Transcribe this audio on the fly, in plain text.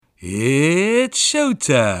It's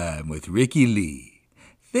showtime with Ricky Lee.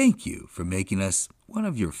 Thank you for making us one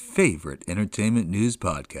of your favorite entertainment news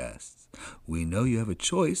podcasts. We know you have a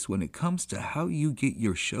choice when it comes to how you get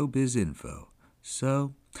your showbiz info.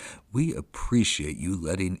 So, we appreciate you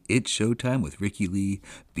letting It's Showtime with Ricky Lee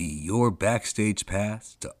be your backstage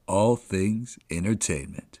pass to all things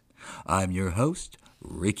entertainment. I'm your host,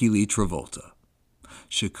 Ricky Lee Travolta.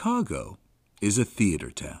 Chicago is a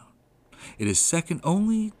theater town. It is second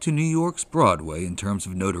only to New York's Broadway in terms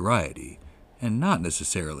of notoriety, and not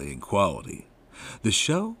necessarily in quality. The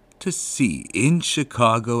show to see in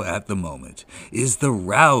Chicago at the moment is the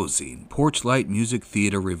rousing Porchlight Music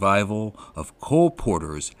Theater revival of Cole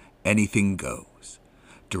Porter's Anything Goes.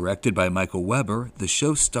 Directed by Michael Weber, the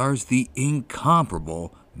show stars the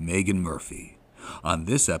incomparable Meghan Murphy. On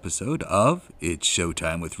this episode of It's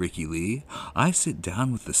Showtime with Ricky Lee, I sit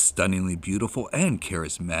down with the stunningly beautiful and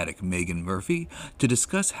charismatic Meghan Murphy to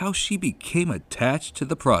discuss how she became attached to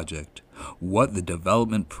the project, what the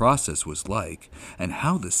development process was like, and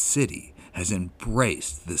how the city has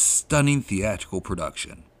embraced this stunning theatrical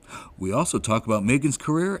production. We also talk about Meghan's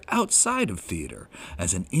career outside of theater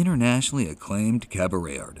as an internationally acclaimed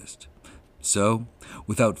cabaret artist. So,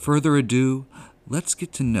 without further ado, let's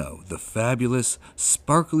get to know the fabulous,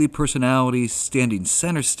 sparkly personality standing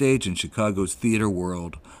center stage in Chicago's theater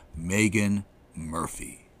world, Meghan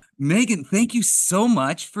Murphy. Meghan, thank you so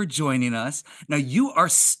much for joining us. Now, you are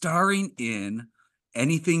starring in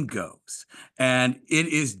Anything Goes, and it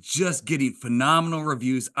is just getting phenomenal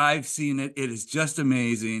reviews. I've seen it, it is just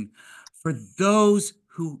amazing. For those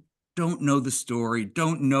who don't know the story,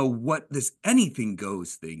 don't know what this Anything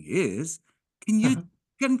Goes thing is, can you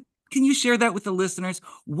can can you share that with the listeners?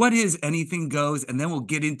 What is Anything Goes? And then we'll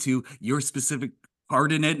get into your specific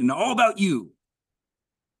part in it and all about you.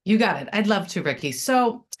 You got it. I'd love to, Ricky.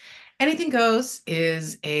 So, Anything Goes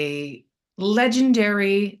is a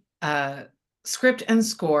legendary script and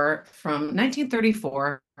score from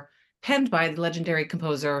 1934, penned by the legendary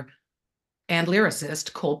composer and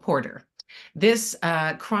lyricist Cole Porter. This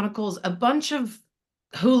chronicles a bunch of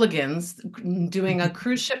hooligans doing a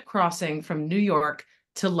cruise ship crossing from New York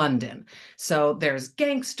to London. So there's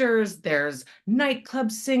gangsters, there's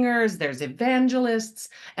nightclub singers, there's evangelists,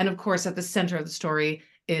 and of course, at the center of the story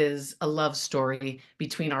is a love story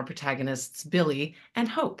between our protagonists, Billy and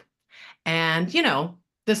Hope. And,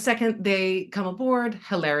 the second they come aboard,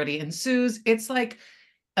 hilarity ensues. It's like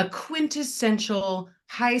a quintessential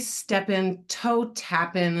high steppin', toe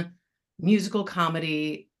tappin' musical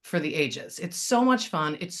comedy for the ages. It's so much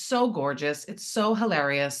fun. It's so gorgeous. It's so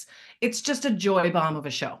hilarious. It's just a joy bomb of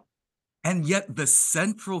a show. And yet, the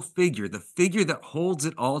central figure, the figure that holds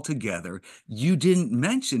it all together, you didn't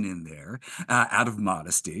mention in there, out of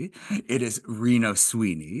modesty. It is Reno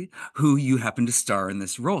Sweeney, who you happen to star in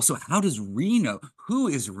this role. So, who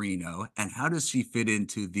is Reno, and how does she fit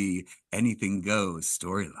into the Anything Goes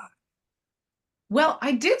storyline? Well,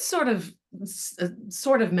 I did sort of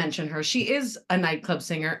mention her. She is a nightclub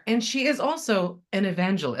singer and she is also an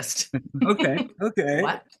evangelist. Okay, okay.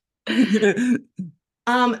 What?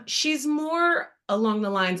 She's more along the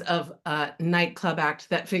lines of a nightclub act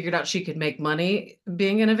that figured out she could make money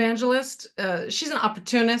being an evangelist. She's an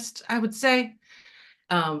opportunist, I would say,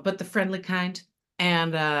 but the friendly kind.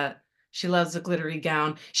 And she loves a glittery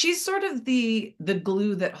gown. She's sort of the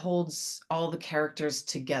glue that holds all the characters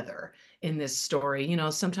together in this story.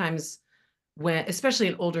 Sometimes when, especially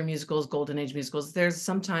in older musicals, golden age musicals, there's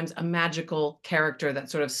sometimes a magical character that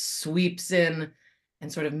sort of sweeps in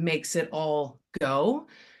and sort of makes it all go.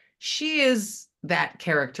 She is that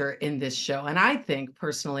character in this show. And I think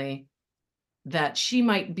personally that she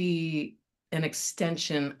might be an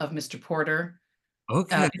extension of Mr. Porter,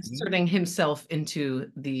 Okay. inserting himself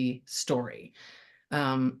into the story.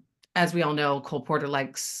 Um, as we all know, Cole Porter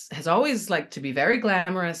has always liked to be very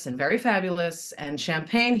glamorous and very fabulous, and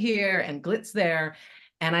champagne here and glitz there.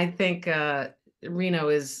 And I think Reno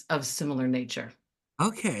is of similar nature.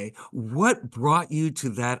 Okay. What brought you to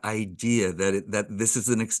that idea that this is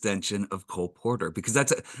an extension of Cole Porter? Because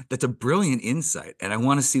that's a brilliant insight, and I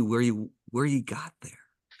want to see where you got there.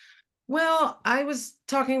 Well, I was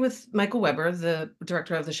talking with Michael Weber, the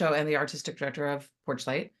director of the show and the artistic director of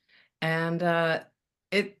Porchlight, and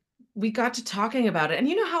it we got to talking about it. And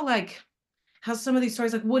you know how some of these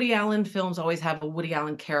stories, like Woody Allen films, always have a Woody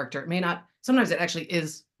Allen character. It may not, sometimes it actually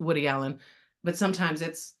is Woody Allen, but sometimes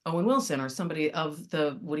it's Owen Wilson or somebody of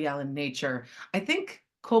the Woody Allen nature. I think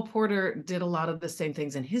Cole Porter did a lot of the same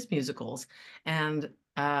things in his musicals. And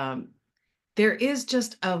there is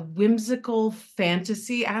just a whimsical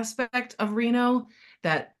fantasy aspect of Reno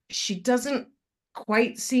that she doesn't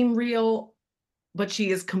quite seem real but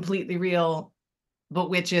she is completely real. But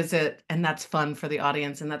which is it? And that's fun for the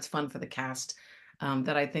audience, and that's fun for the cast.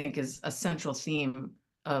 That I think is a central theme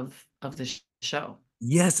of the show.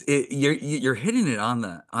 Yes, you're hitting it on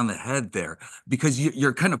the head there because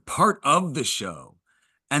you're kind of part of the show,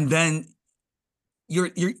 and then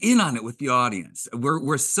you're in on it with the audience.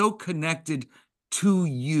 We're so connected to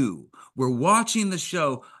you. We're watching the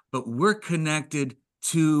show, but we're connected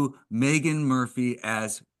to Megan Murphy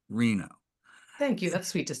as Reno. Thank you. That's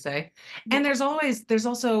sweet to say. And there's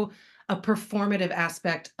also a performative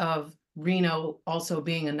aspect of Reno also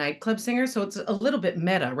being a nightclub singer. So it's a little bit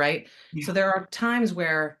meta, right? So Yeah. there are times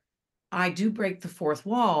where I do break the fourth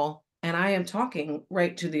wall and I am talking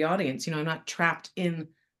right to the audience. I'm not trapped in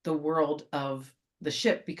the world of the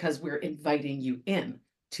ship because we're inviting you in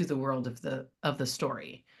to the world of the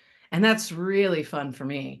story. And that's really fun for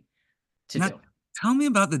me to Now, do. tell me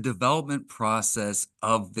about the development process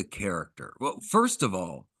of the character. Well, first of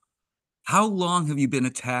all, how long have you been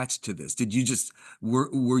attached to this? Did you just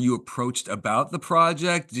were you approached about the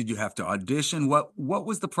project? Did you have to audition? What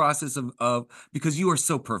was the process of because you are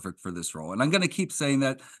so perfect for this role. And I'm going to keep saying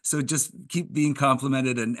that, so just keep being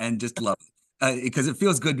complimented and just love it. Because it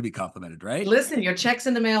feels good to be complimented, right? Listen, your check's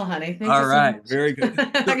in the mail, honey. Thank you All so right, much. very good. I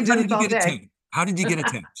So can how do did this you all get day. attached? How did you get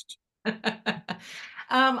attached?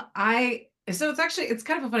 I so it's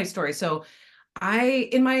kind of a funny story. So I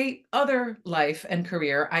in my other life and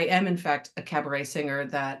career, I am in fact a cabaret singer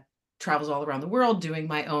that travels all around the world doing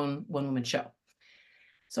my own one-woman show.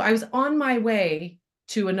 So I was on my way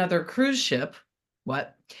to another cruise ship.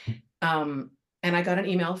 What? Um, and I got an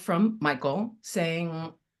email from Michael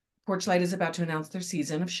saying Porchlight is about to announce their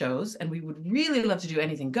season of shows, and we would really love to do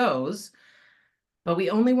Anything Goes, but we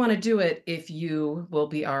only want to do it if you will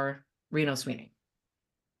be our Reno Sweeney.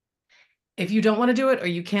 If you don't want to do it or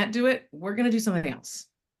you can't do it, we're going to do something else.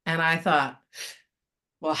 And I thought,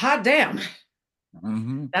 well, hot damn,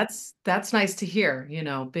 Hmm. that's nice to hear,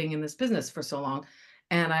 being in this business for so long.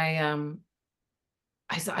 And I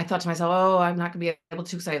thought to myself, oh, I'm not going to be able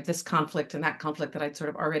to because I have this conflict and that conflict that I'd sort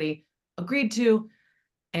of already agreed to.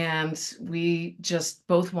 And we just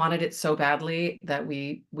both wanted it so badly that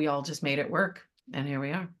we all just made it work. And here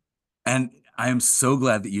we are. And I am so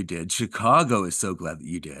glad that you did. Chicago is so glad that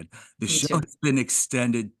you did. The Me show too. has been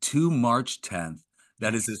extended to March 10th.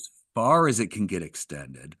 That is Nice. as far as it can get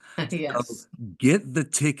extended. So Yes. get the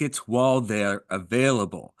tickets while they're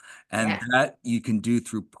available. And Yeah. that you can do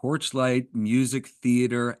through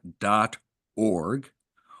porchlightmusictheater.org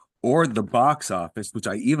or the box office, which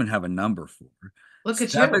I even have a number for. Look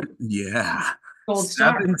at Seven, you. yeah, Gold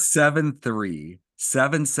star.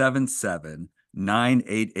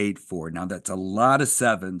 773-777-9884. Now that's a lot of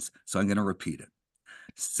sevens, so I'm going to repeat it.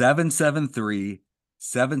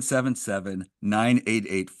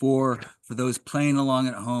 773-777-9884. For those playing along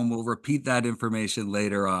at home, we'll repeat that information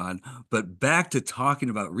later on. But back to talking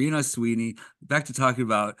about Rena Sweeney, back to talking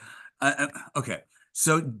about, okay.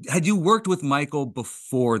 So had you worked with Michael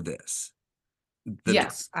before this? The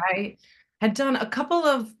Yes, I had done a couple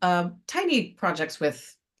of tiny projects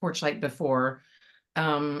with Porchlight before.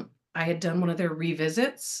 I had done one of their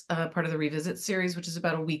revisits, part of the revisit series, which is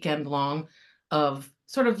about a weekend long of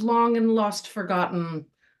sort of long and lost, forgotten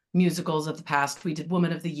musicals of the past. We did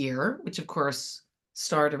Woman of the Year, which of course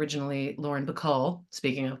starred originally Lauren Bacall,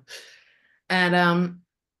 speaking of, and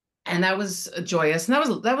that was joyous.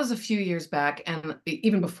 And that was a few years back. And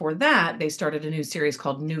even before that, they started a new series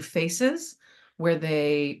called New Faces, where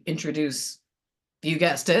they introduce, you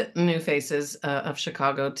guessed it, new faces of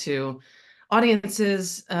Chicago to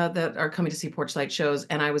audiences that are coming to see Porchlight shows.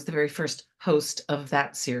 And I was the very first host of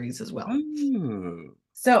that series as well. Ooh.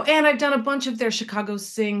 So, and I've done a bunch of their Chicago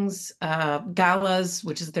Sings galas,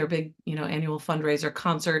 which is their big, annual fundraiser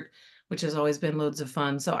concert, which has always been loads of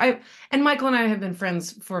fun. So and Michael and I have been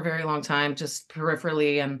friends for a very long time, just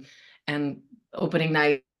peripherally and opening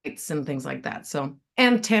nights and things like that. So,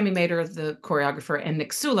 and Tammy Mater, the choreographer, and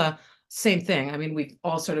Nick Sula, same thing. I mean, we've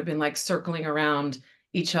all sort of been like circling around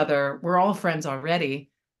each other. We're all friends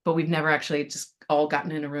already, but we've never actually just all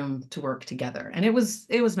gotten in a room to work together. And it was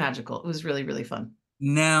magical. It was really, really fun.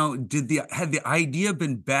 Now, had the idea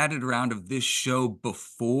been batted around of this show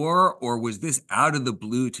before, or was this out of the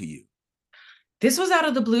blue to you? This was out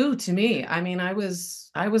of the blue to me. I mean, I was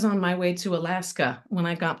on my way to Alaska when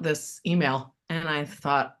I got this email and I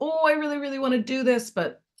thought, "Oh, I really really want to do this,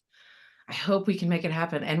 but I hope we can make it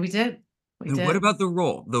happen." And we did. We And what did. about the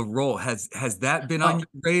role? The role has that been on Oh, your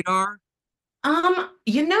radar? um,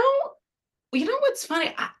 you know, what's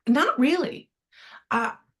funny? Not really.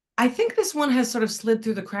 Uh, I think this one has sort of slid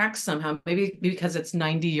through the cracks somehow, maybe because it's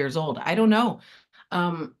 90 years old. I don't know.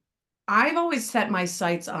 Um, I've always set my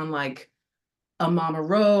sights on like a Mama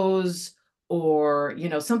Rose or,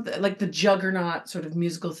 something like the juggernaut sort of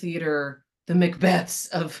musical theater, the Macbeths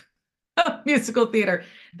of musical theater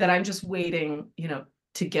that I'm just waiting,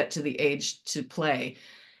 to get to the age to play.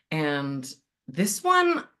 And this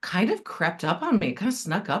one kind of crept up on me, kind of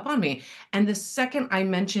snuck up on me. And the second I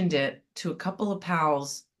mentioned it to a couple of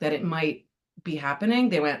pals that it might be happening,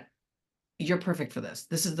 they went, "You're perfect for this.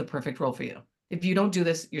 This is the perfect role for you. If you don't do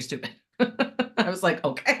this, you're stupid." I was like,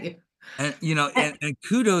 okay. And and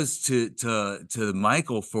kudos to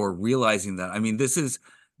Michael for realizing that. I mean, this is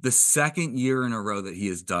the second year in a row that he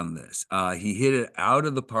has done this. He hit it out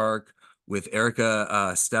of the park with Erica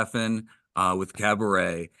Steffen with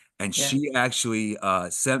Cabaret, and Yeah. she actually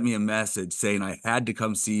sent me a message saying I had to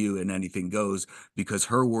come see you in Anything Goes because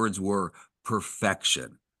her words were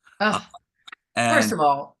perfection. Uh, Ugh. First and of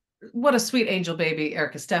all, what a sweet angel baby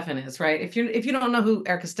Erica Steffen is, right? If you don't know who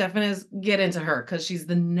Erica Steffen is, get into her because she's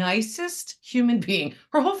the nicest human being.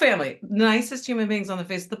 Her whole family, nicest human beings on the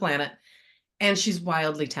face of the planet, and she's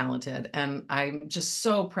wildly talented. And I'm just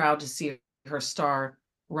so proud to see her star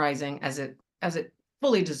rising as it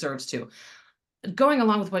fully deserves to. Going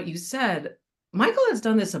along with what you said, Michael has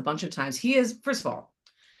done this a bunch of times. He is, first of all,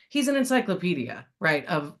 he's an encyclopedia, right,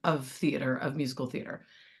 of theater, of musical theater,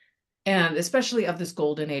 and especially of this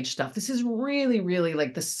golden age stuff. This is really, really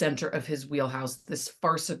like the center of his wheelhouse, this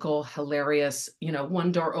farcical, hilarious,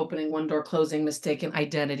 one door opening, one door closing, mistaken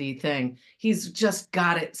identity thing. He's just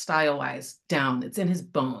got it style wise down, it's in his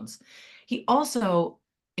bones. He also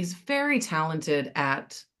is very talented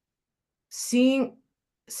at seeing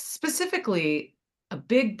specifically a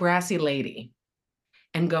big brassy lady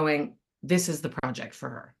and going, "This is the project for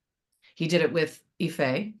her." He did it with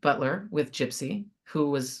Ife Butler with Gypsy, who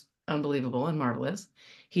was unbelievable and marvelous.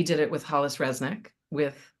 He did it with Hollis Resnick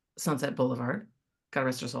with Sunset Boulevard, God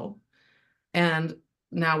rest her soul. And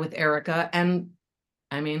now with Erica. And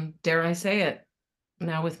I mean, dare I say it,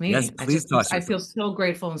 now with yes, me. please toss I yourself. feel so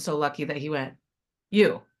grateful and so lucky that he went,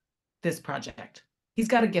 "You, this project." He's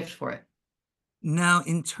got a gift for it. Now,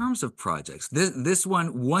 in terms of projects, this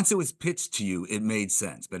one, once it was pitched to you, it made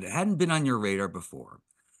sense, but it hadn't been on your radar before.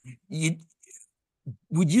 You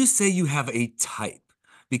would you say you have a type?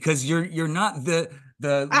 Because you're not the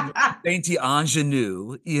dainty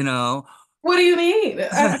ingenue, What do you mean?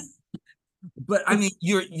 but I mean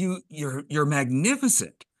you're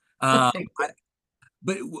magnificent. Um, Thank I, you.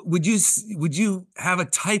 but would you have a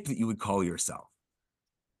type that you would call yourself?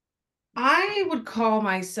 I would call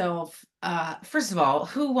myself, first of all,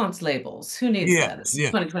 who wants labels? Who needs that? Yes, It's yeah.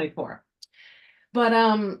 2024. But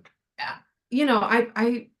uh,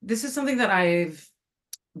 I this is something that I've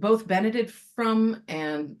both benefited from,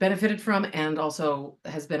 and also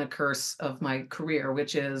has been a curse of my career,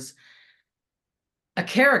 which is a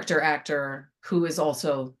character actor who is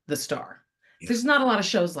also the star. Yeah. There's not a lot of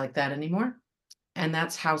shows like that anymore, and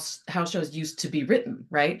that's how shows used to be written,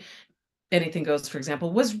 right? Anything Goes, for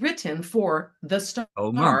example, was written for the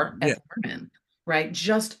Oh, Merman. star Yeah. Ethel Merman, right?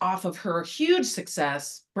 Just off of her huge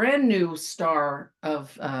success, brand new star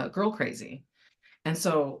of Girl Crazy. And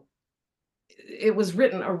so it was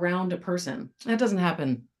written around a person. That doesn't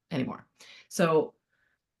happen anymore. So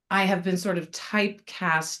I have been sort of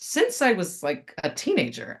typecast since I was like a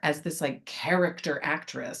teenager as this like character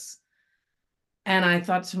actress. And I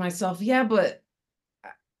thought to myself, yeah, but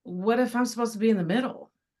what if I'm supposed to be in the middle?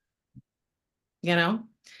 You know?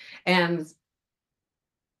 And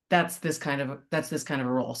that's this kind of a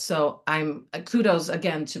role. So I'm kudos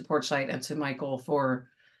again to Porchlight and to Michael for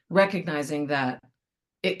recognizing that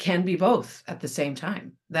it can be both at the same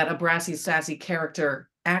time. That a brassy, sassy character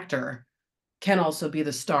actor can also be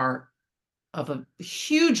the star of a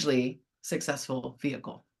hugely successful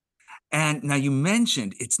vehicle. And now you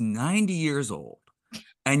mentioned it's 90 years old,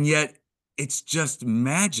 and yet it's just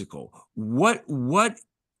magical. What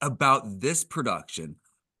about this production,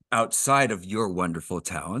 outside of your wonderful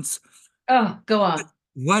talents, Oh, go on.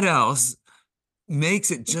 what else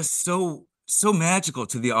makes it just so magical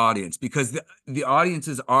to the audience? Because the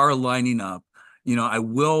audiences are lining up. I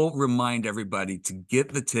will remind everybody to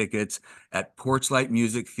get the tickets at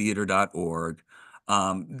porchlightmusictheater.org.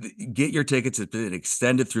 Get your tickets. It's been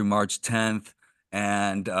extended through March 10th,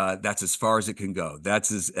 and that's as far as it can go.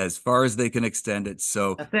 That's as far as they can extend it.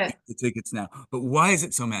 So That's get it. the tickets now. But why is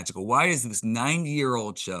it so magical? Why is this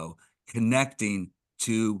 90-year-old show connecting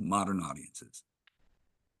to modern audiences?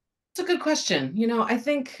 It's a good question. I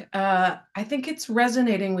think it's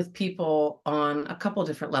resonating with people on a couple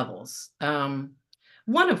different levels.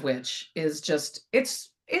 One of which is just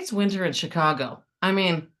it's winter in Chicago. I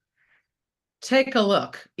mean, take a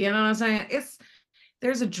look. You know what I'm saying?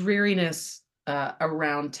 there's a dreariness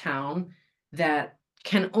around town that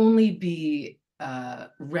can only be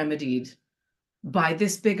remedied by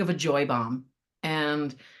this big of a joy bomb.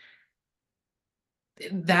 And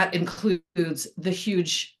that includes the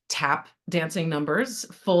huge tap dancing numbers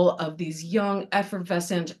full of these young,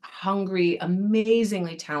 effervescent, hungry,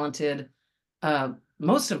 amazingly talented,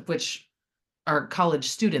 most of which are college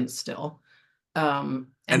students still. And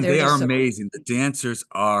And they're they are just so amazing. The dancers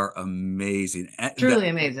are amazing. truly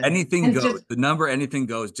amazing. Anything And goes. just The number anything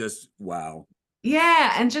goes. Just wow.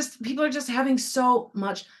 yeah, and just people are just having so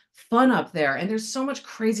much fun up there. And there's so much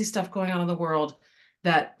crazy stuff going on in the world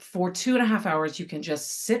that for 2.5 hours you can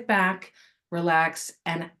just sit back, relax,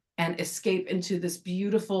 and escape into this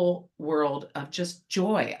beautiful world of just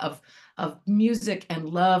joy, of music and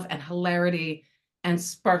love and hilarity and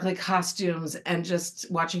sparkly costumes and just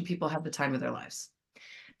watching people have the time of their lives.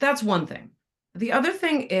 That's one thing. The other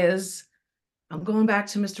thing is I'm going back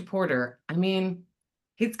to Mr. Porter. I mean,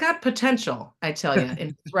 he's got potential, I tell you, in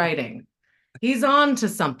his writing. He's on to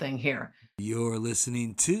something here. You're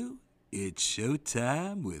listening to It's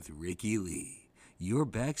Showtime with Ricky Lee, your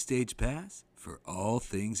backstage pass for all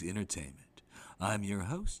things entertainment. I'm your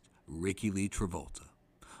host, Ricky Lee Travolta.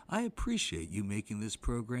 I appreciate you making this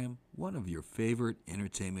program one of your favorite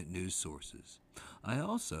entertainment news sources. I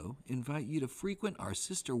also invite you to frequent our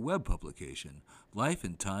sister web publication,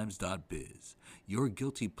 lifeandtimes.biz, your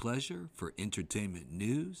guilty pleasure for entertainment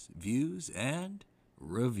news, views, and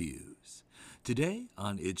reviews. Today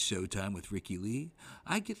on It's Showtime with Ricky Lee,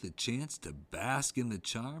 I get the chance to bask in the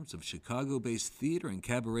charms of Chicago-based theater and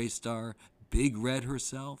cabaret star Big Red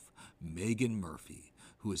herself, Meghan Murphy,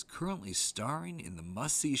 who is currently starring in the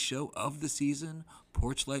must-see show of the season,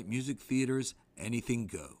 Porchlight Music Theater's Anything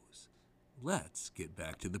Goes. Let's get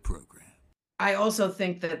back to the program. I also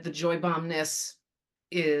think that the joy bombness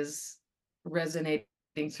is resonating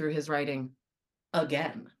through his writing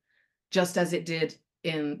again, just as it did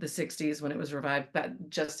in the 60s when it was revived, but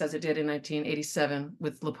just as it did in 1987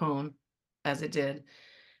 with Lapone, as it did,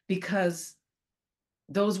 because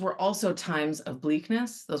those were also times of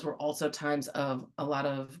bleakness. Those were also times of a lot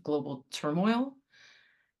of global turmoil.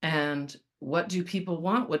 And what do people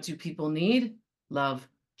want? What do people need? Love,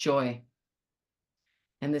 joy.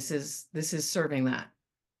 And this is serving that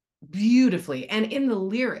beautifully. And in the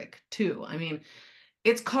lyric too. I mean,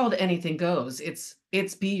 it's called Anything Goes.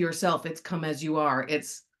 It's be yourself, it's come as you are,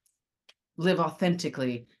 it's live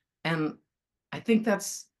authentically. And I think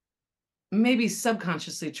that's maybe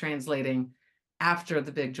subconsciously translating after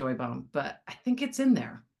the big joy bomb, but I think it's in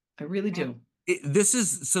there. I really do. This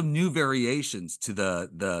is some new variations to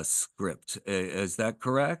the script. Is that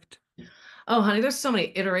correct? Oh, honey, there's so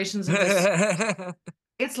many iterations of this.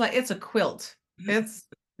 It's like it's a quilt. It's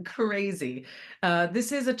crazy.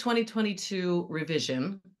 This is a 2022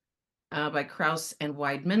 revision by Krauss and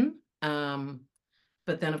Weidman.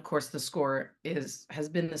 But then, of course, the score has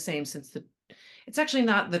been the same since the. It's actually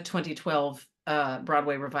not the 2012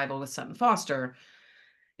 Broadway revival with Sutton Foster.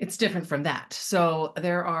 It's different from that. So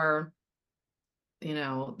there are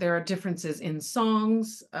differences in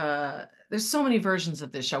songs. There's so many versions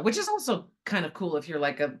of this show, which is also kind of cool if you're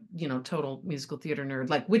like a, total musical theater nerd.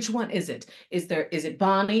 Like, which one is it? Is it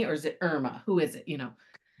Bonnie or is it Irma? Who is it? We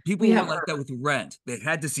People were have like that Irma. with Rent. They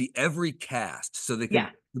had to see every cast so they could Yeah.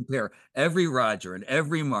 compare every Roger and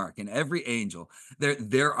every Mark and every Angel.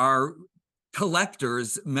 There are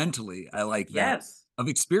collectors mentally, I like that, Yes. of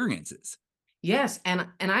experiences. Yes, and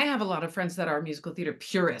I have a lot of friends that are musical theater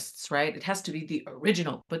purists, right? It has to be the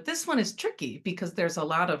original, but this one is tricky because there's a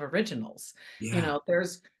lot of originals. Yeah.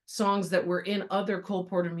 There's songs that were in other Cole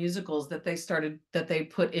Porter musicals that they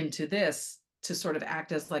put into this to sort of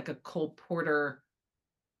act as like a Cole Porter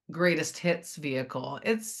greatest hits vehicle.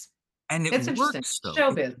 And it It's interesting. works though. It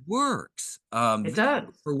Showbiz. works. It does.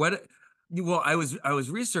 For what well, I was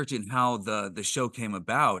researching how the show came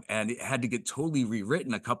about, and it had to get totally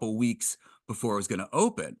rewritten a couple weeks before it was going to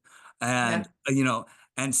open. Yeah, And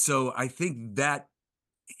and so I think that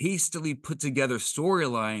hastily put together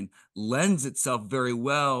storyline lends itself very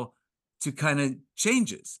well to kind of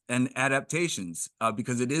changes and adaptations,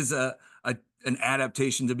 because it is a an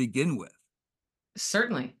adaptation to begin with.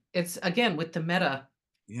 certainly. It's again with the meta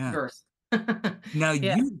Yeah. verse. Now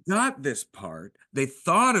Yeah, you got this part. They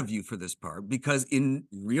thought of you for this part because in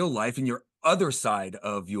real life, in your other side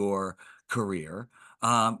of your career,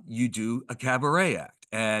 you do a cabaret act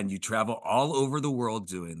and you travel all over the world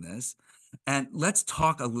doing this. And let's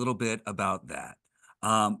talk a little bit about that.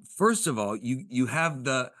 First of all, you have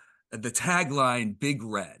the tagline "Big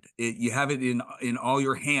Red." You have it in all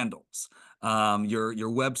your handles. Your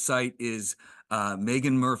website is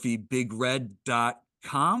Megan Murphy Big Red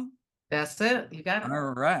Com? That's it. You got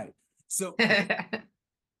All right. So it.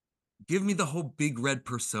 give me the whole Big Red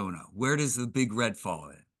persona. Where does the Big Red fall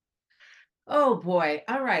in? Oh boy.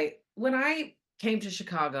 All right. When I came to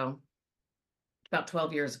Chicago about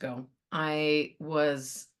 12 years ago, I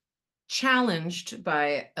was challenged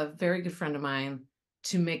by a very good friend of mine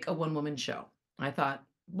to make a one woman show. I thought,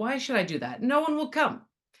 why should I do that? No one will come.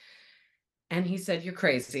 And he said, "You're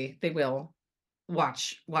crazy. They will.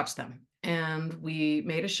 Watch them." And we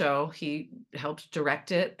made a show. He helped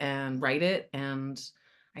direct it and write it, and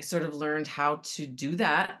I sort of learned how to do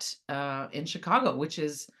that in Chicago, which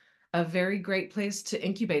is a very great place to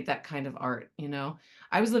incubate that kind of art.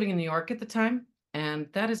 I was living in New York at the time, and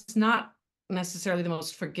that is not necessarily the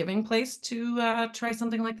most forgiving place to try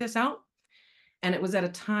something like this out. And it was at a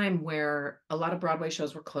time where a lot of Broadway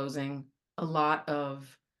shows were closing, a lot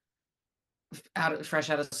of fresh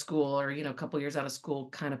out of school, or a couple years out of school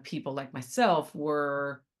kind of people like myself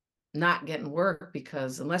were not getting work,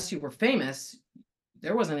 because unless you were famous,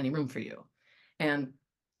 there wasn't any room for you. And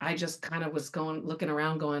I just kind of was going looking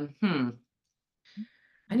around going,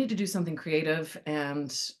 I need to do something creative,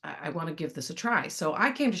 and I want to give this a try. So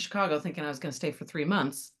I came to Chicago thinking I was going to stay for 3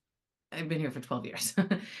 months. I've been here for 12 years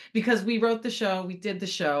because we wrote the show, we did the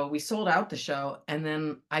show, we sold out the show, and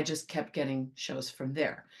then I just kept getting shows from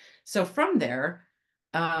there. So from there,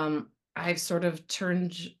 I've sort of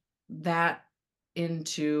turned that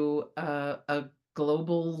into a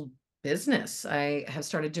global business. I have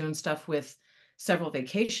started doing stuff with several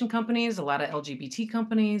vacation companies, a lot of LGBT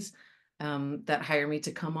companies that hire me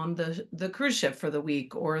to come on the cruise ship for the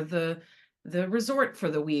week, or the resort for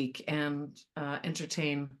the week, and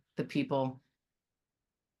entertain the people.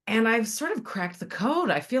 And I've sort of cracked the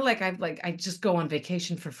code. I feel like I just go on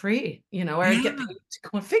vacation for free, or I get paid Yeah. to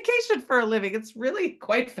go on vacation for a living. It's really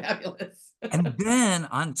quite fabulous. And then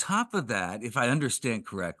on top of that, if I understand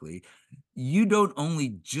correctly, you don't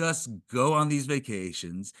only just go on these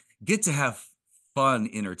vacations, get to have fun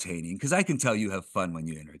entertaining, because I can tell you have fun when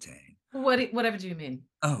you entertain. Whatever do you mean?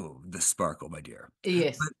 Oh, the sparkle, my dear. But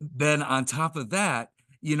Yes. then on top of that,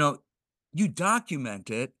 you document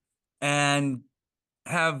it and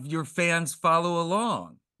have your fans follow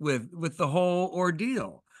along with the whole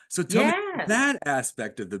ordeal. So tell me Yes. that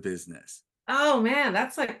aspect of the business. Oh man,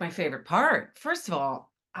 that's like my favorite part. First of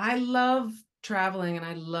all, I love traveling and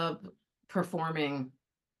I love performing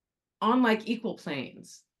on like equal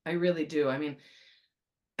planes. I really do. I mean,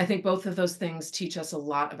 I think both of those things teach us a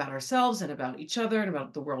lot about ourselves and about each other and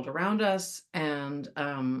about the world around us. And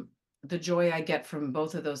the joy I get from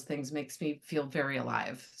both of those things makes me feel very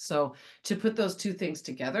alive. So to put those two things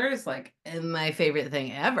together is like my favorite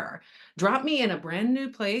thing ever. Drop me in a brand new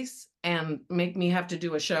place and make me have to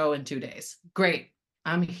do a show in 2 days. Great.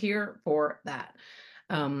 I'm here for that.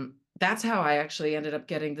 That's how I actually ended up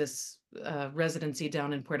getting this residency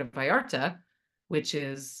down in Puerto Vallarta, which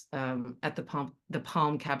is at the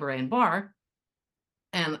Palm Cabaret and Bar.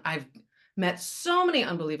 And I've met so many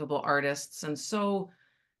unbelievable artists and so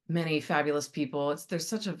many fabulous people. There's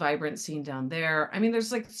such a vibrant scene down there. I mean,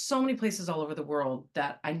 there's like so many places all over the world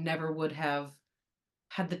that I never would have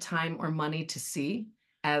had the time or money to see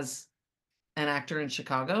as an actor in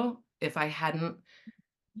Chicago if I hadn't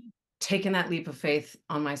taken that leap of faith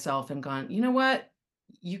on myself and gone, you know what?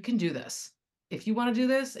 You can do this. If you want to do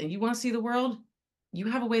this and you want to see the world, you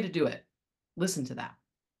have a way to do it. Listen to that.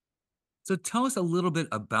 So tell us a little bit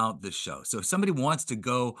about the show. So if somebody wants to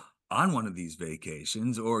go on one of these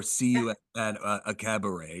vacations or see Yeah. you at a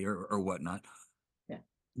cabaret or whatnot, Yeah.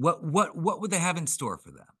 what would they have in store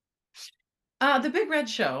for them? The Big Red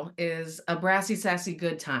Show is a brassy, sassy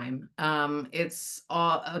good time. It's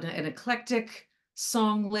all an eclectic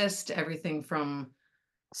song list, everything from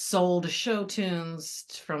soul to show tunes,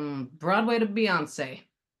 from Broadway to Beyonce.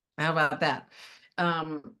 How about that?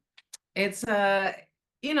 Um, it's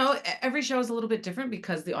every show is a little bit different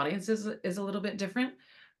because the audience is a little bit different,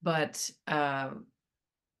 but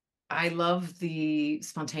I love the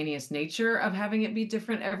spontaneous nature of having it be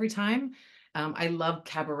different every time. I love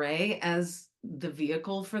cabaret as the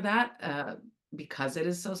vehicle for that because it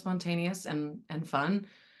is so spontaneous and fun.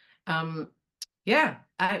 Um, yeah,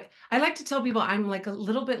 I like to tell people I'm like a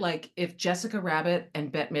little bit like if Jessica Rabbit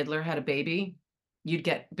and Bette Midler had a baby, you'd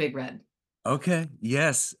get Big Red. Okay,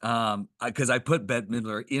 yes, because I put Bette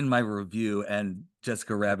Midler in my review and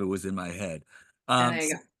Jessica Rabbit was in my head. And Um, there you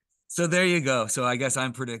so, go. so there you go. So I guess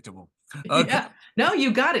I'm predictable. Okay, Yeah. No,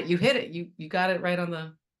 you got it. You hit it. You got it right on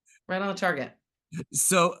the target.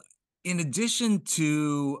 so in addition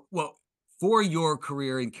to, well, for your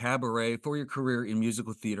career in cabaret, for your career in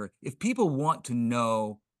musical theater, if people want to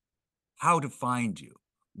know how to find you,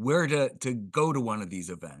 where to go to one of these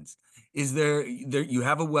events? Is there you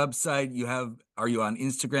have a website, are you on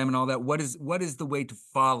Instagram and all that? What is the way to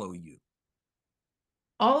follow you?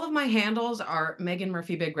 All of my handles are Megan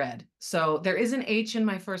Murphy Big Red. So there is an H in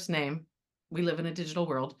my first name. We live in a digital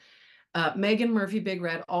world. Megan Murphy Big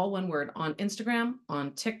Red, all one word, on Instagram,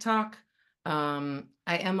 on TikTok. I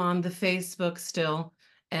am on the Facebook still,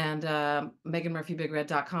 and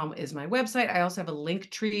meganmurphybigred.com is my website. I also have a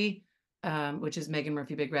link tree, which is Megan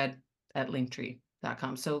Murphy Big Red at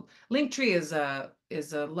linktree.com. So Linktree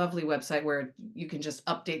is a lovely website where you can just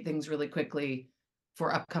update things really quickly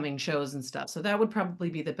for upcoming shows and stuff. So that would probably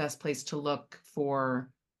be the best place to look for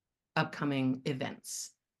upcoming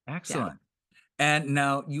events. Yeah. Excellent. And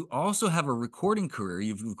now you also have a recording career.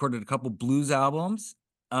 You've recorded a couple blues albums.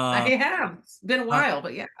 I Uh, have. It's been a uh, while,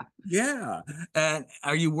 but yeah. yeah. And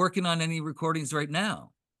are you working on any recordings right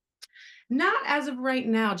now? Not as of right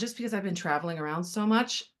now, just because I've been traveling around so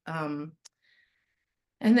much. And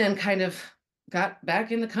then kind of got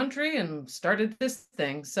back in the country and started this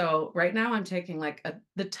thing. So right now I'm taking like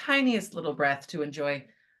the tiniest little breath to enjoy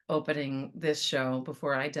opening this show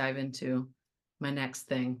before I dive into my next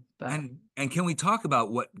thing. But And can we talk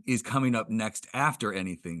about what is coming up next after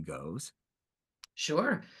Anything Goes?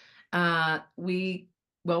 sure. We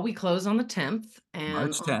well, we close on the 10th, and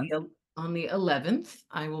March 10th. on the 11th,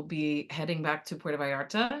 I will be heading back to Puerto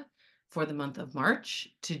Vallarta for the month of March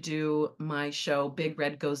to do my show Big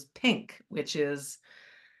Red Goes Pink, which is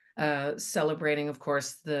celebrating, of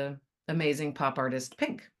course, the amazing pop artist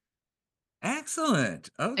Pink. Excellent.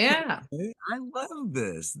 Okay. Yeah, I love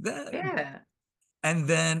this. yeah, And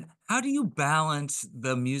then how do you balance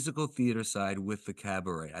the musical theater side with the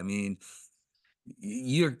cabaret? I mean,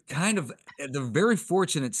 you're kind of at the very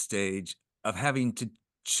fortunate stage of having to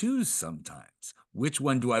choose sometimes. Which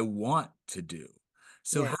one do I want to do?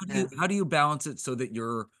 So yeah. how do you balance it so that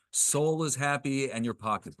your soul is happy and your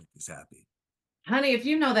pocketbook is happy? Honey, if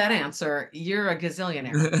you know that answer, you're a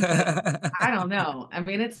gazillionaire because I don't know. I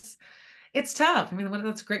mean, it's tough. I mean,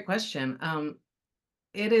 that's a great question.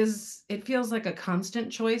 It feels like a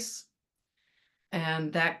constant choice,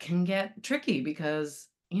 and that can get tricky because,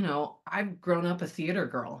 I've grown up a theater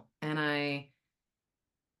girl, and I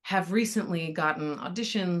have recently gotten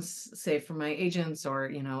auditions, say from my agents or,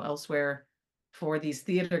 elsewhere, for these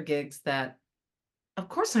theater gigs that of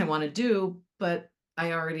course I want to do, but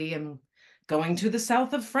I already am going to the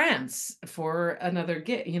south of France for another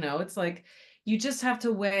gig. It's like you just have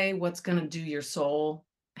to weigh what's going to do your soul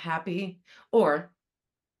happy. Or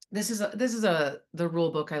this is a the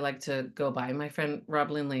rule book I like to go by. My friend Rob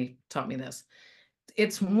Lindley taught me this.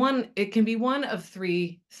 It can be one of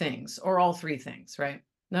three things or all three things, right?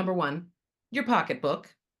 Number one, your pocketbook,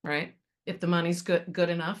 right? If the money's good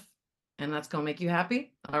enough and that's going to make you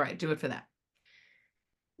happy, all right, do it for that.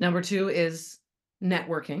 Number two is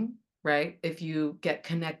networking, right? If you get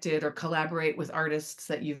connected or collaborate with artists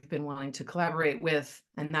that you've been wanting to collaborate with,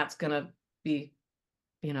 and that's going to be,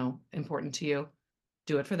 important to you,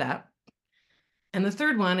 do it for that. And the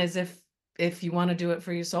third one is if you want to do it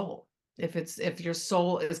for your soul. If your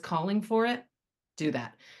soul is calling for it, do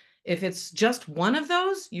that. If it's just one of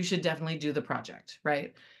those, you should definitely do the project,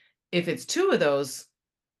 right? If it's two of those,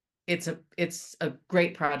 it's a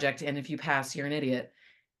great project, and if you pass, you're an idiot.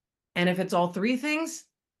 And if it's all three things,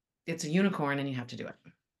 it's a unicorn and you have to do it.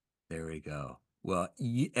 There we go. Well,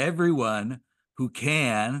 everyone who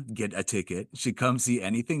can get a ticket should come see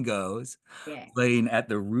Anything Goes, Yeah. playing at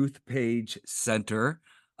the Ruth Page Center.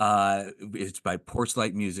 It's by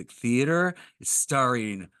Porchlight Music Theater. It's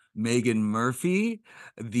starring Megan Murphy,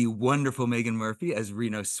 the wonderful Megan Murphy as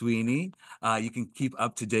Reno Sweeney. You can keep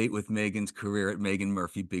up to date with Megan's career at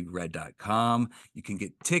meganmurphybigred.com. You can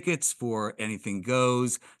get tickets for Anything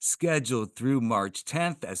Goes scheduled through March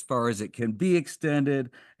 10th, as far as it can be extended,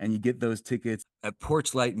 and you get those tickets at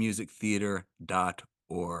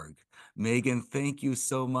porchlightmusictheater.org. Megan, thank you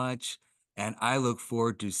so much, and I look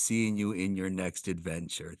forward to seeing you in your next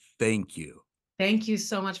adventure. Thank you. Thank you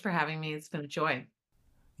so much for having me. It's been a joy.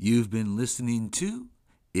 You've been listening to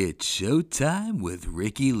It's Showtime with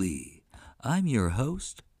Ricky Lee. I'm your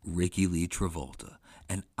host, Ricky Lee Travolta,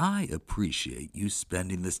 and I appreciate you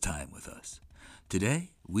spending this time with us.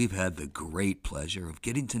 Today, we've had the great pleasure of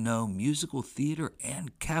getting to know musical theater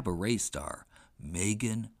and cabaret star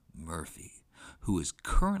Megan Murphy, who is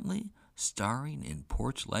currently starring in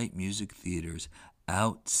Porchlight Music Theater's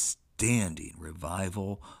outstanding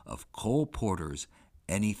revival of Cole Porter's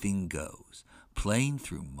Anything Goes, playing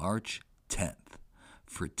through March 10th.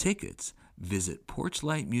 For tickets, visit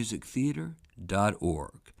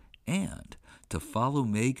porchlightmusictheater.org. And To follow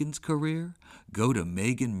Meghan's career, go to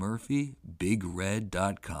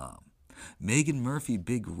MeghanMurphyBigRed.com. Meghan Murphy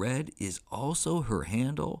Big Red is also her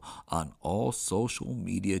handle on all social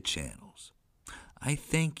media channels. I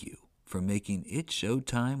thank you for making It's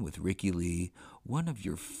Showtime with Ricky Lee one of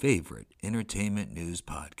your favorite entertainment news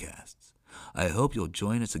podcasts. I hope you'll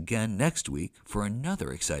join us again next week for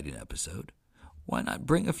another exciting episode. Why not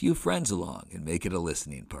bring a few friends along and make it a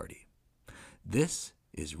listening party? This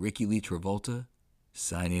is Ricky Lee Travolta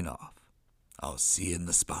signing off. I'll see you in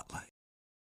the spotlight.